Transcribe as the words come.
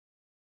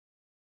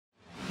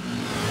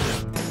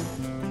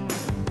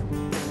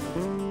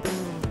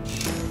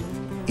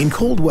In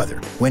cold weather,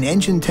 when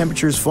engine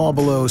temperatures fall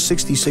below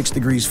 66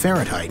 degrees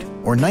Fahrenheit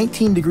or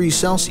 19 degrees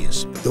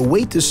Celsius, the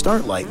wait to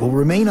start light will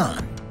remain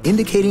on,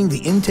 indicating the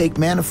intake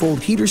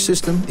manifold heater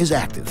system is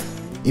active.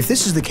 If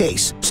this is the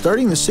case,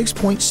 starting the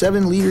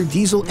 6.7-liter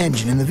diesel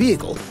engine in the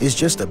vehicle is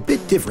just a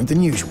bit different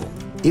than usual.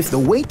 If the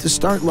wait to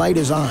start light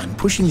is on,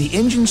 pushing the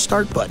engine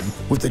start button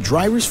with the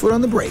driver's foot on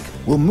the brake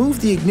will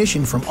move the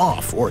ignition from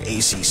off, or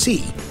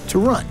ACC, to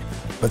run,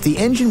 but the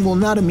engine will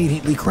not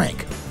immediately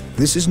crank.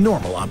 This is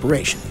normal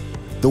operation.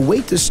 The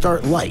wait to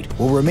start light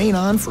will remain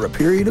on for a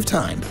period of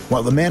time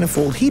while the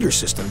manifold heater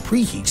system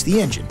preheats the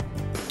engine.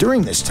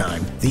 During this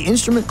time, the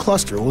instrument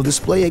cluster will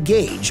display a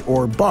gauge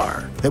or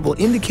bar that will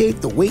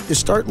indicate the wait to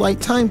start light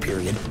time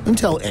period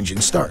until engine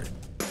start.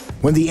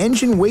 When the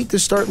engine wait to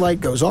start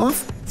light goes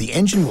off, the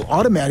engine will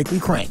automatically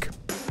crank.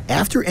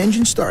 After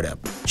engine startup,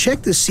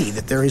 check to see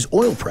that there is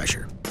oil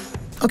pressure.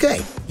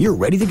 Okay, you're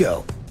ready to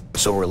go.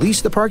 So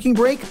release the parking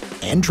brake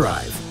and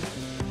drive.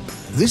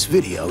 This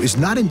video is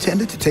not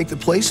intended to take the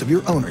place of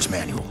your owner's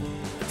manual.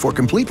 For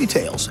complete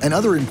details and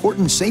other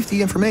important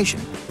safety information,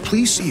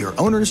 please see your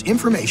owner's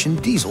information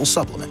diesel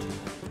supplement.